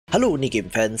Hello Unigame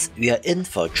fans, we are in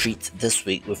for a treat this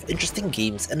week with interesting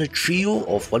games and a trio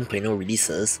of 1.0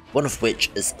 releases, one of which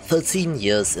is 13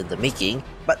 years in the making.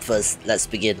 But first, let's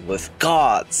begin with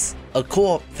Gods! A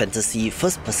co-op fantasy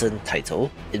first-person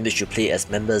title in which you play as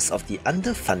members of the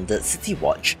underfunded City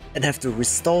Watch and have to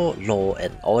restore law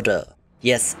and order.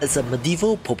 Yes, it's a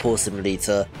medieval popo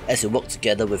simulator as you work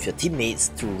together with your teammates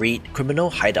to raid criminal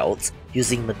hideouts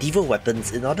using medieval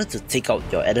weapons in order to take out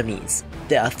your enemies.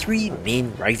 There are three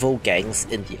main rival gangs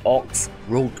in the Orcs,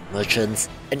 Rogue Merchants,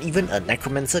 and even a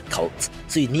Necromancer cult,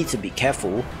 so you need to be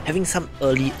careful, having some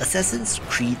early Assassin's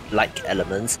Creed-like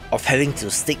elements of having to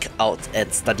stick out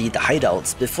and study the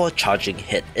hideouts before charging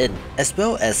head in, as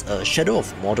well as a Shadow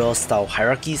of Mordor style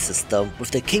hierarchy system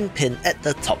with the Kingpin at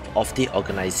the top of the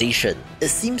organization. It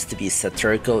seems to be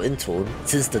satirical in tone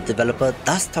since the developer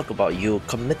does talk about you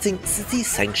committing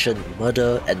city-sanctioned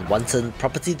murder and wanton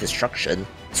property destruction,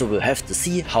 so we'll have to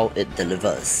see how it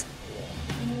delivers.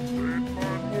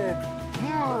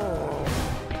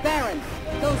 Baron,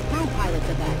 those brew pilots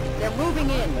are back. They're moving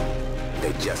in.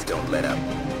 They just don't let up.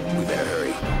 We better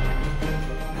hurry.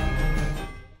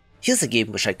 Here's a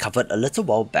game which I covered a little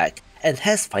while back and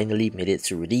has finally made it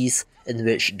to release, in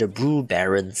which the Brew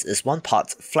Barons is one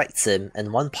part flight sim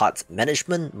and one part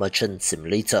management merchant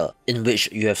simulator, in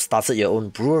which you have started your own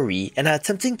brewery and are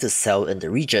attempting to sell in the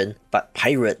region, but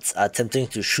pirates are attempting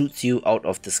to shoot you out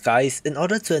of the skies in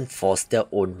order to enforce their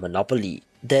own monopoly.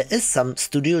 There is some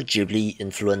Studio Ghibli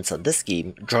influence on this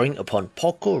game, drawing upon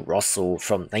Porco Rosso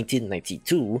from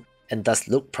 1992, and does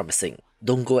look promising.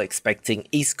 Don't go expecting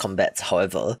ace combat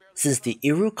however, since the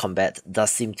aerial combat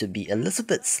does seem to be a little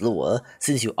bit slower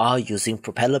since you are using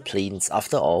propeller planes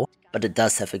after all, but it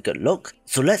does have a good look,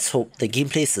 so let's hope the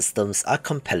gameplay systems are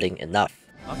compelling enough.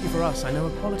 Lucky for us, I know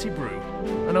a quality brew.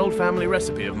 An old family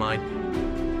recipe of mine.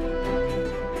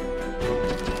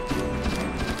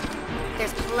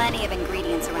 There's plenty of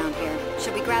ingredients around here.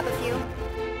 Should we grab a few?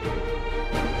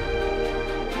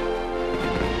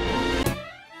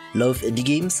 Love indie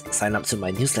games? Sign up to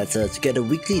my newsletter to get a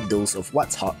weekly dose of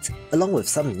what's hot, along with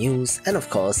some news and of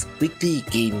course, weekly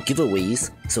game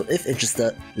giveaways, so if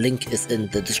interested, link is in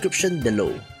the description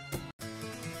below.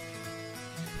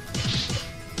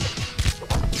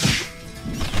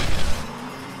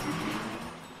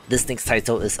 This next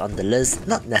title is on the list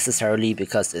not necessarily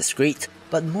because it's great,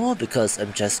 but more because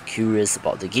I'm just curious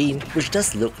about the game, which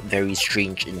does look very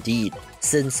strange indeed,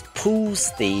 since Pool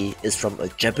Stay is from a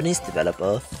Japanese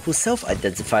developer who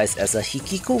self-identifies as a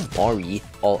hikikomori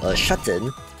or a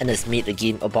shut-in and has made a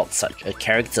game about such a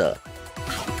character.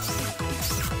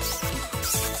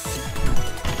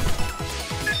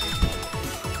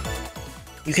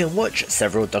 You can watch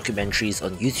several documentaries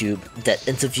on YouTube that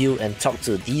interview and talk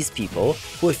to these people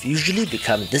who have usually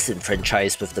become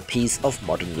disenfranchised with the pace of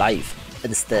modern life,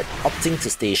 instead opting to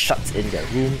stay shut in their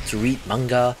room to read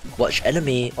manga, watch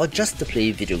anime, or just to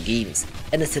play video games,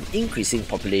 and it's an increasing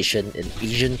population in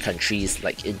Asian countries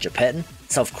like in Japan,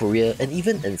 South Korea, and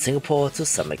even in Singapore to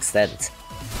some extent.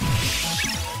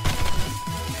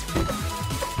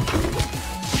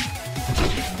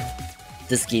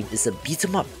 This game is a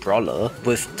beat-em-up brawler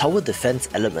with tower defense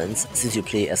elements since you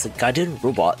play as a guardian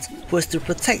robot who has to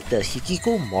protect the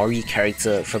hikikomori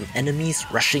character from enemies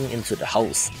rushing into the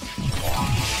house.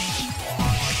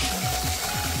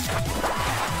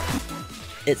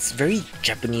 It's very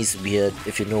Japanese weird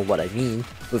if you know what I mean,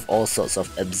 with all sorts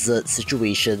of absurd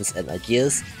situations and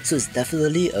ideas, so it's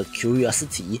definitely a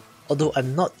curiosity, although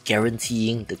I'm not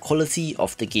guaranteeing the quality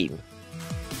of the game.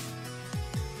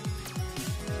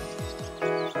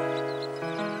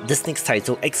 This next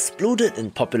title exploded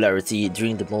in popularity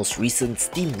during the most recent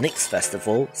Steam Next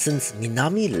festival since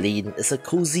Minami Lane is a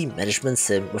cozy management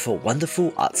sim with a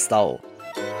wonderful art style.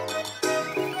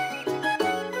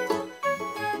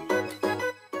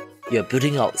 You're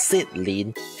building out said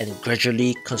lane and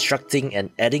gradually constructing and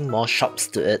adding more shops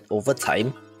to it over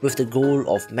time, with the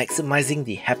goal of maximizing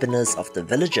the happiness of the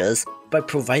villagers by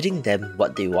providing them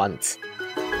what they want.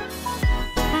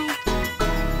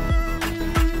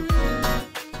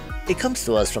 It comes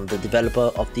to us from the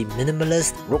developer of the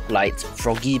minimalist roguelite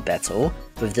Froggy Battle,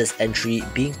 with this entry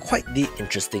being quite the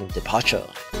interesting departure.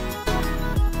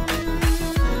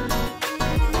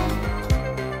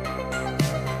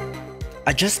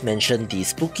 I just mentioned the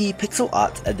spooky pixel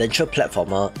art adventure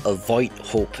platformer Avoid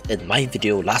Hope in my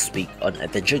video last week on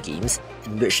adventure games,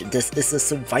 in which this is a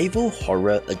survival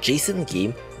horror adjacent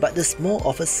game but is more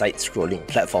of a side-scrolling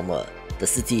platformer. The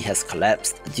city has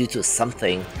collapsed due to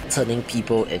something turning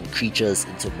people and creatures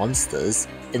into monsters,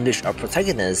 in which our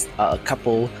protagonists are a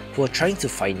couple who are trying to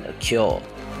find a cure.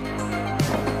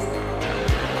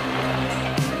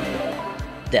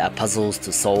 There are puzzles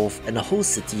to solve and a whole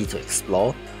city to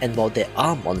explore, and while there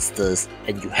are monsters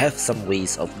and you have some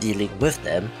ways of dealing with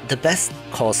them, the best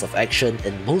course of action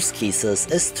in most cases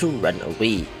is to run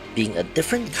away, being a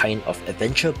different kind of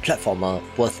adventure platformer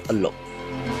worth a look.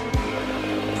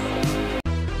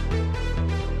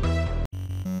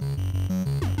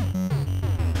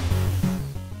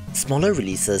 Smaller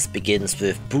releases begins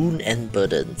with Boon and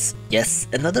Burdens. Yes,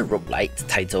 another roguelite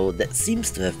title that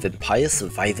seems to have Vampire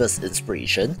Survivors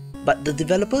inspiration, but the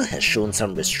developer has shown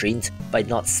some restraint by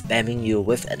not spamming you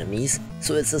with enemies,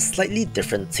 so it's a slightly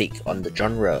different take on the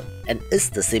genre, and is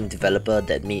the same developer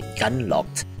that made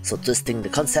Gunlocked, so twisting the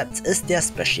concept is their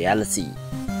speciality.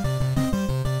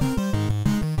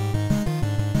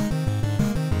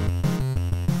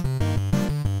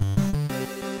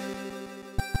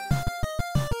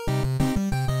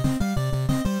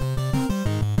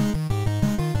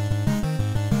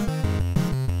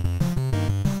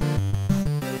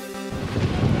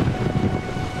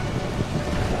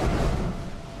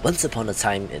 Once upon a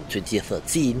time in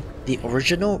 2013, the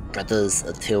original Brothers: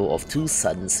 A Tale of Two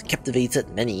Sons captivated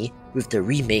many, with the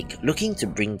remake looking to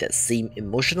bring that same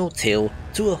emotional tale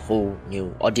to a whole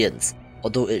new audience.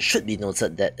 Although it should be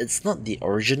noted that it's not the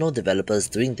original developers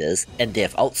doing this, and they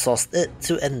have outsourced it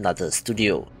to another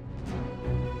studio.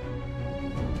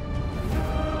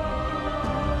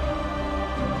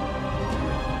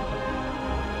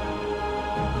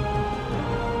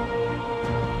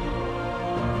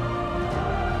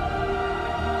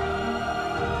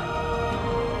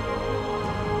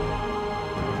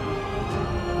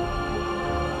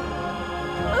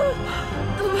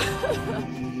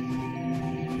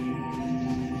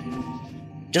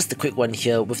 Just a quick one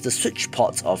here with the Switch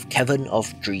port of Cavern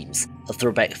of Dreams, a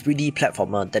throwback 3D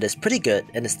platformer that is pretty good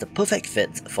and is the perfect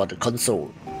fit for the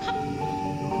console.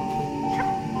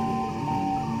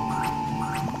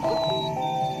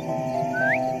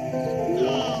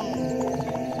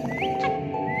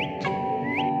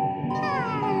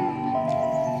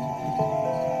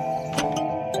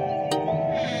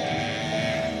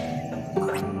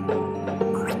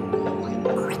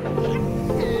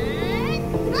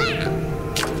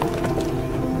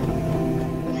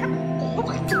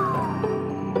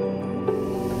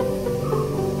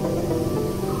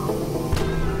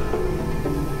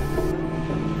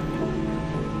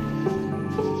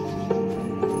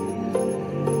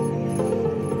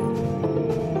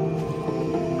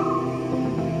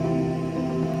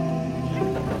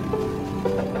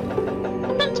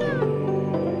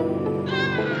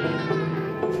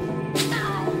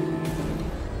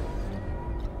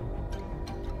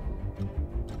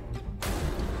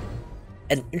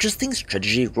 An interesting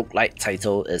strategy roguelite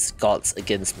title is Gods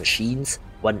Against Machines,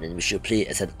 one in which you play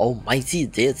as an almighty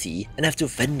deity and have to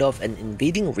fend off an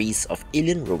invading race of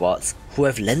alien robots who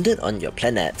have landed on your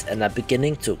planet and are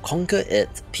beginning to conquer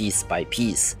it piece by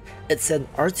piece. It's an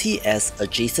RTS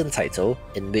adjacent title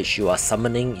in which you are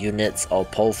summoning units or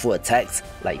powerful attacks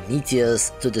like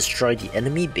meteors to destroy the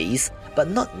enemy base, but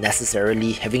not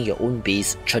necessarily having your own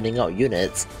base churning out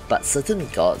units, but certain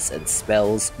gods and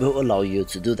spells will allow you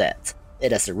to do that.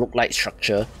 It has a roguelike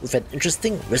structure with an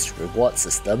interesting risk-reward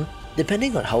system,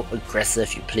 depending on how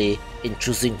aggressive you play in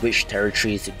choosing which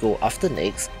territory to go after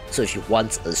next, so if you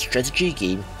want a strategy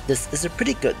game, this is a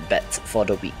pretty good bet for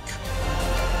the week.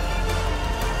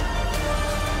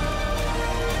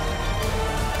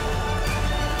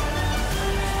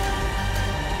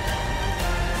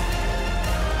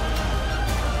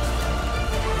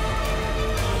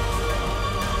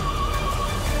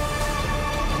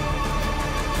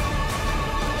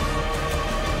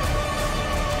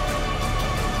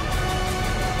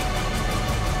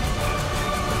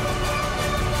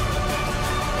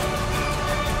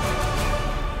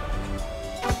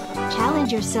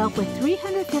 Challenge yourself with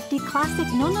 350 classic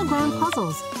nonogram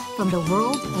puzzles from the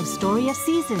world of Story of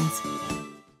Seasons.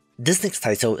 This next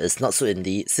title is not so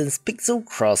indie since Pixel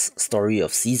Cross Story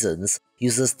of Seasons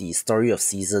uses the Story of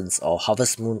Seasons or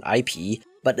Harvest Moon IP,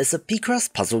 but it's a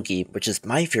Picross puzzle game which is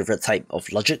my favourite type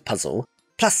of logic puzzle,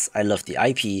 plus I love the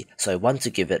IP so I want to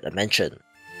give it a mention.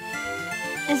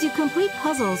 As you complete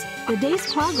puzzles, the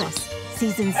days progress,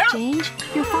 seasons change,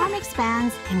 your farm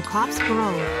expands, and crops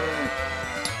grow.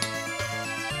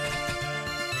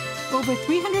 Over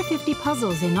 350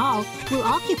 puzzles in all will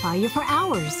occupy you for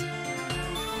hours.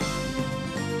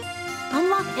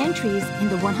 Unlock entries in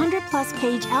the 100-plus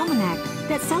page almanac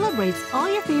that celebrates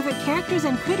all your favorite characters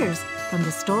and critters from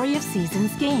the Story of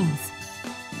Seasons games.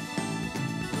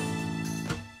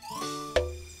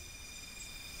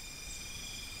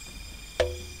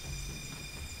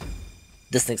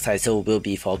 This next title will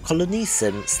be for colony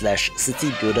sim /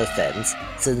 city builder fans,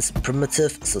 since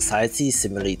Primitive Society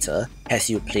Simulator has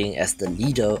you playing as the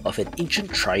leader of an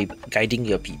ancient tribe guiding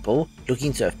your people,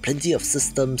 looking to have plenty of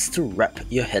systems to wrap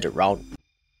your head around.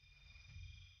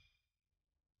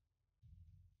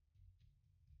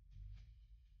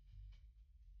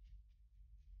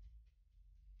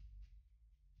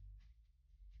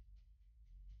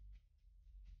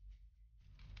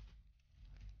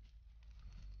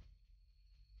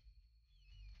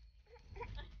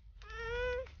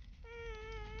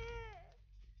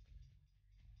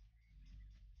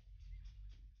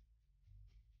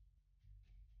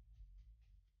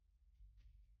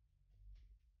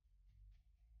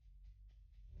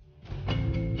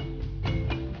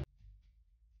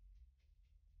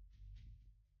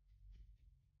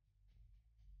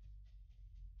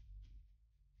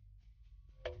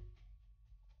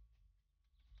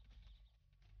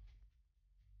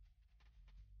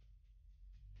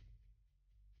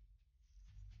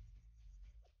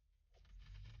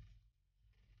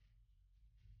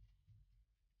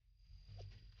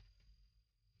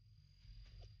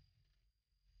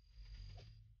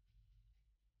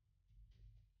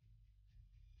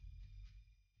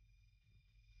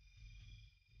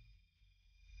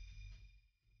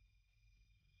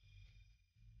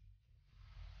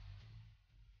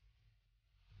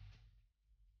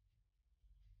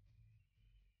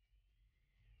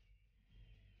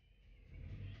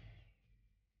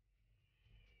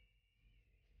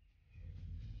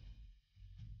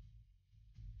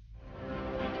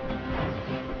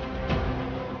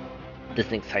 This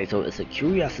next title is a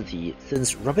curiosity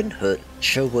since Robin Hood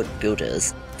Sherwood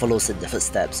Builders follows in the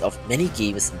footsteps of many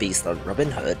games based on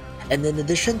Robin Hood, and in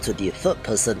addition to the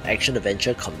third-person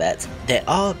action-adventure combat, there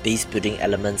are base building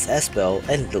elements as well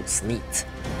and looks neat.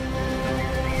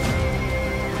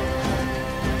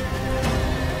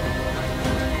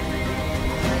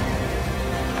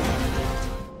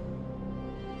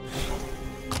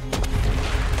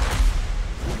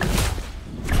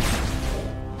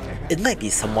 It might be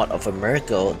somewhat of a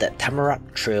miracle that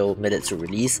Tamarack Trail made it to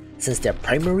release, since their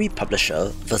primary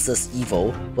publisher, Versus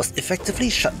Evil, was effectively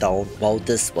shut down while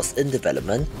this was in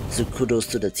development, so kudos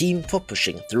to the team for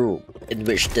pushing through. In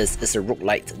which this is a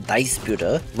roguelite dice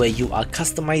builder, where you are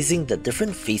customizing the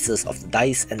different faces of the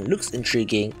dice and looks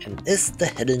intriguing and is the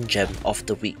hidden gem of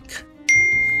the week.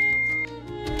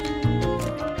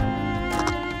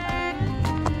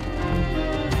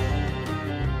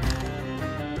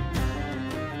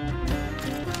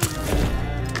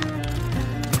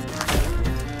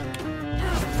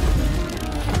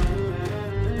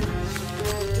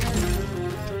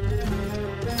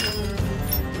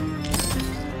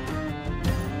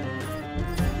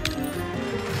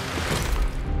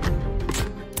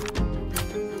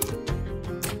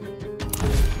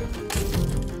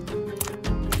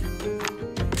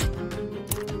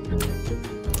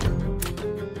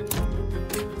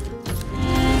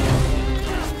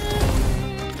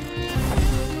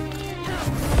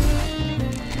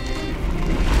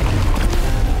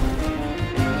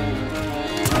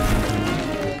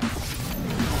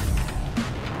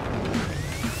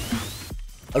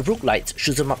 A roguelite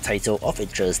shoot-'em-up title of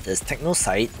interest is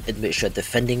Technocide, in which you're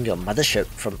defending your mothership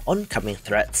from oncoming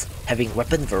threats, having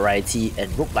weapon variety and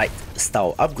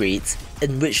roguelite-style upgrades,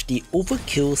 in which the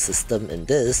overkill system in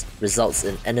this results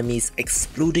in enemies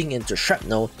exploding into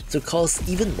shrapnel to cause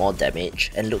even more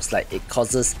damage, and looks like it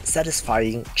causes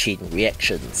satisfying chain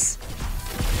reactions.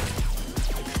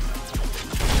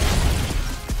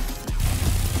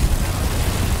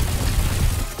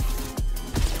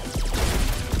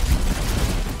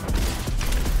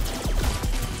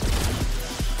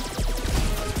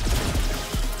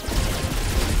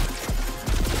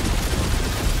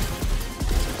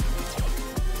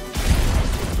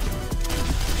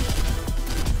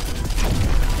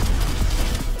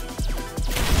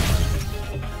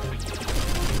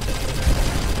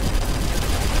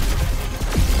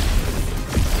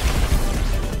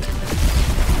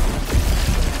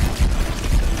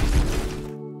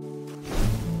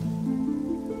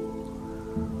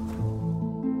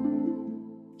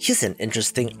 Here's an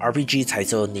interesting RPG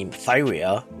title named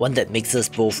Thyria, one that mixes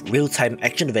both real-time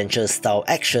action-adventure style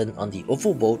action on the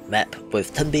overworld map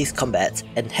with turn-based combat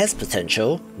and has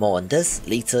potential. More on this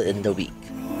later in the week.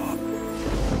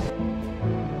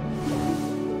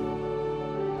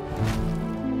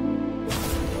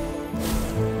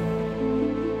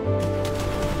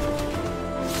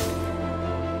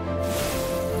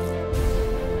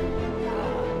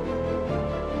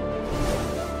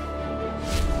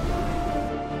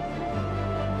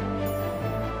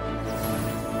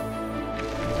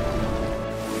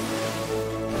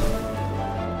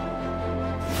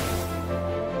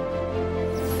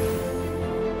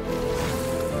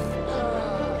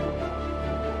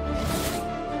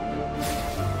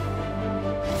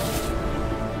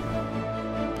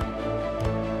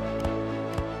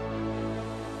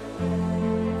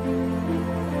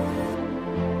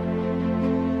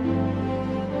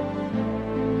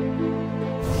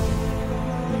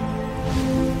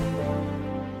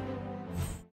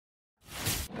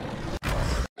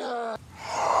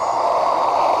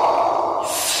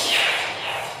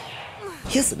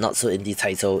 Here's a not-so-indie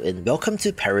title in Welcome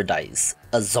to Paradise,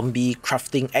 a zombie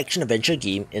crafting action-adventure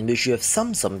game in which you have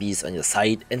some zombies on your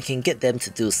side and can get them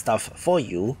to do stuff for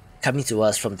you, coming to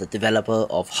us from the developer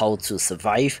of How to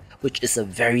Survive, which is a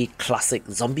very classic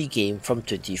zombie game from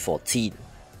 2014.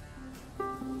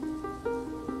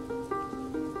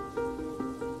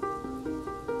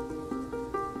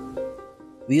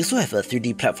 We also have a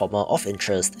 3D platformer of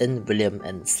interest in William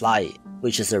and Sly,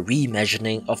 which is a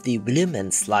reimagining of the William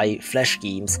and Sly Flash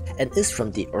games and is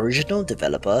from the original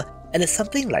developer and is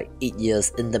something like 8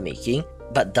 years in the making,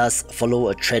 but does follow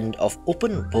a trend of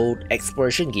open world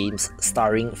exploration games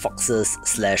starring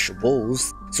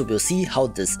foxes/wolves, so we'll see how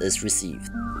this is received.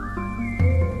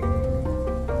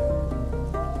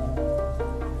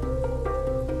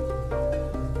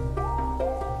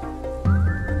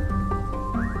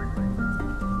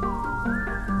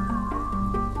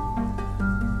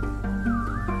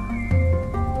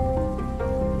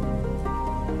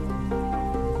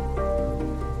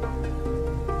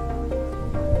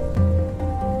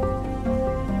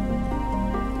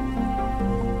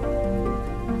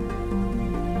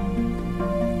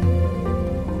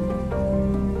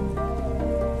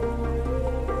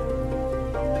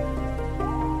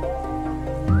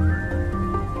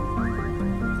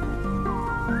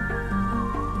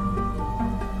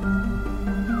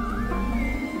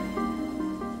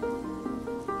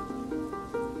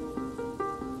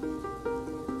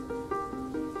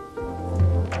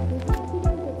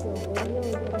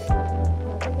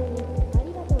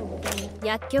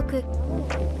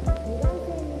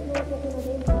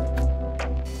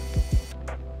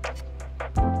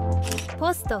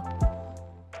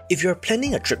 If you're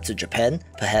planning a trip to Japan,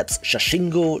 perhaps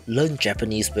Shashingo Learn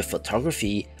Japanese with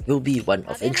Photography will be one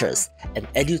of interest, an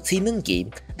edutainment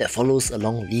game that follows a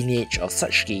long lineage of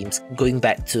such games going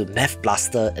back to Math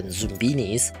Blaster and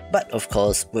Zumbinis, but of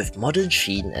course with modern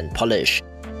sheen and polish.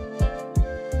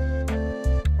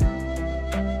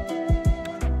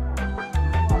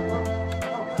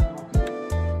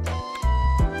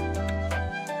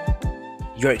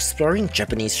 You're exploring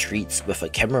Japanese streets with a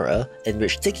camera in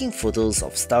which taking photos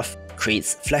of stuff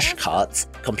creates flashcards,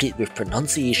 complete with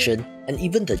pronunciation and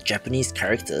even the Japanese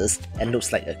characters, and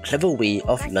looks like a clever way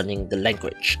of learning the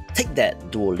language. Take that,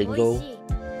 Duolingo!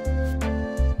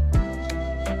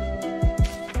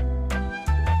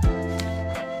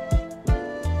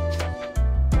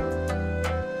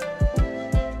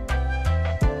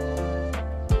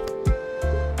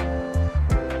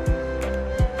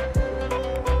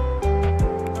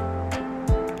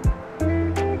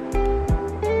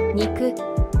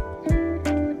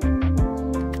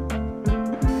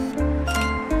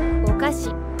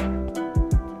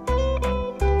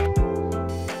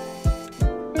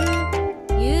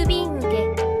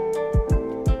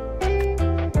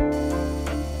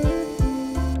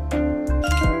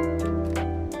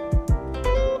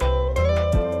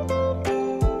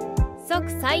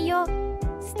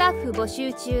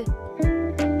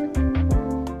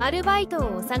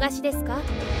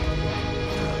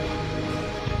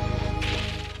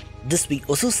 This week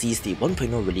also sees the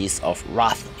 1.0 release of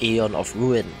Wrath Aeon of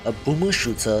Ruin, a boomer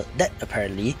shooter that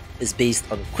apparently is based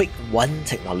on Quake 1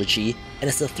 technology and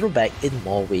is a throwback in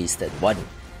more ways than one.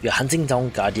 You're hunting down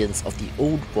guardians of the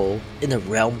old world in a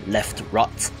realm left to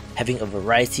rot, having a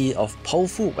variety of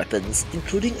powerful weapons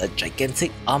including a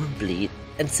gigantic arm blade,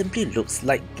 and simply looks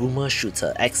like boomer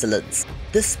shooter excellence.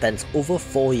 This spent over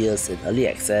 4 years in early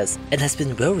access and has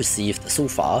been well received so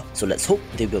far, so let's hope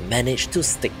they will manage to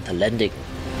stick the landing.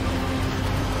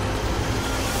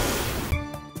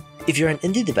 If you're an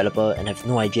indie developer and have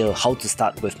no idea how to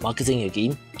start with marketing your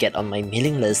game, get on my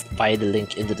mailing list via the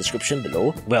link in the description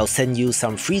below, where I'll send you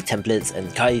some free templates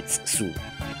and guides soon.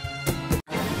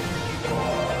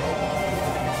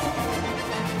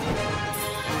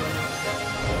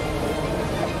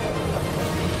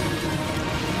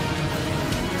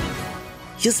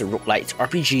 Here's a roguelite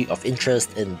RPG of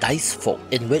interest in Dice Folk,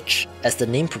 in which, as the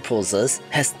name proposes,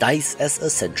 has dice as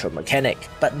a central mechanic,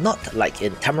 but not like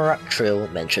in Tamarack Trail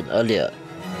mentioned earlier.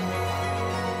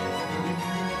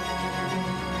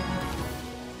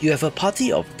 You have a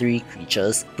party of 3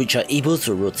 creatures which are able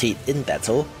to rotate in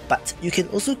battle, but you can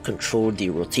also control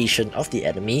the rotation of the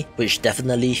enemy, which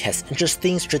definitely has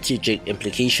interesting strategic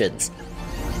implications.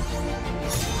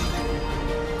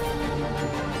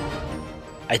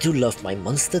 I do love my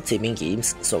monster taming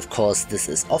games, so of course this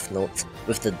is off note,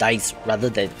 with the dice rather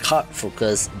than card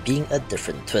focus being a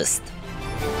different twist.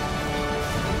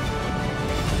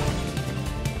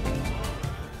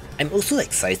 I'm also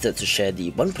excited to share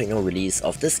the 1.0 release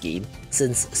of this game,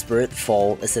 since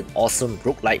Spiritfall is an awesome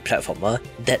roguelike platformer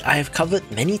that I have covered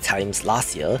many times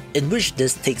last year, in which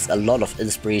this takes a lot of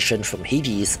inspiration from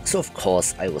Hades, so of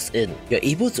course I was in. You're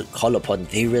able to call upon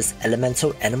various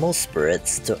elemental animal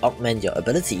spirits to augment your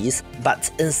abilities, but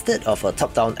instead of a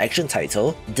top-down action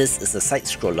title, this is a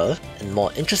side-scroller, and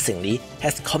more interestingly,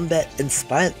 has combat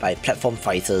inspired by platform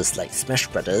fighters like Smash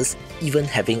Brothers, even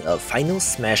having a Final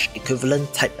Smash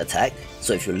equivalent type attack,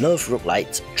 so if you love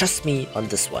roguelites, trust me on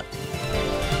this one.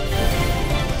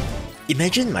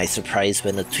 Imagine my surprise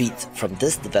when a tweet from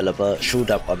this developer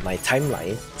showed up on my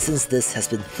timeline, since this has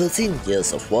been 13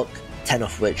 years of work, 10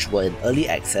 of which were in early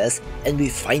access, and we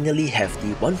finally have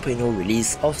the 1.0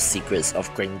 release of Secrets of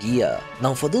Grandia.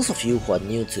 Now for those of you who are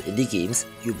new to indie games,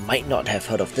 you might not have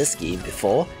heard of this game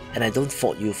before, and I don't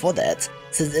fault you for that,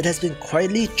 since it has been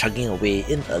quietly chugging away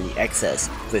in early access,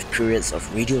 with periods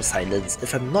of radio silence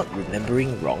if I'm not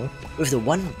remembering wrong, with the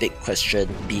one big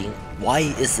question being, why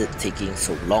is it taking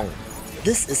so long?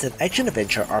 This is an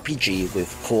action-adventure RPG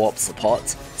with co-op support,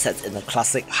 set in a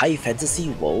classic high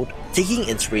fantasy world, taking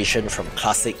inspiration from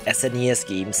classic SNES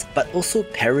games but also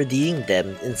parodying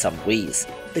them in some ways.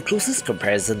 The closest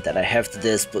comparison that I have to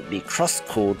this would be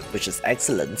Crosscode, which is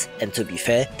excellent, and to be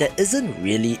fair, there isn't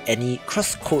really any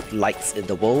Crosscode likes in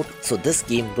the world, so this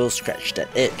game will scratch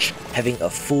that itch, having a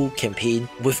full campaign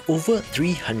with over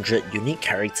 300 unique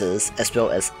characters as well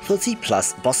as 30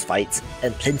 plus boss fights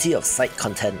and plenty of side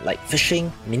content like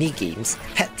fishing, mini-games,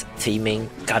 pet taming,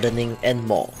 gardening and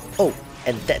more. Oh,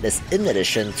 and that is in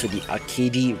addition to the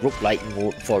arcadey roguelite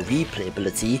mode for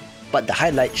replayability, but the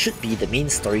highlight should be the main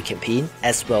story campaign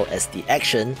as well as the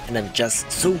action, and I'm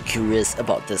just so curious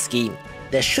about this game.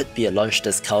 There should be a launch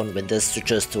discount when this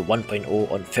switches to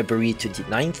 1.0 on February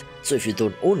 29th, so if you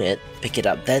don't own it, pick it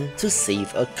up then to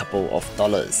save a couple of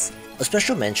dollars. A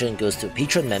special mention goes to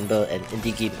Patreon member and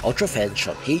indie game ultra fan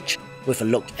Short H, with a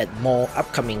look at more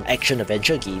upcoming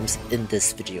action-adventure games in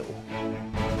this video.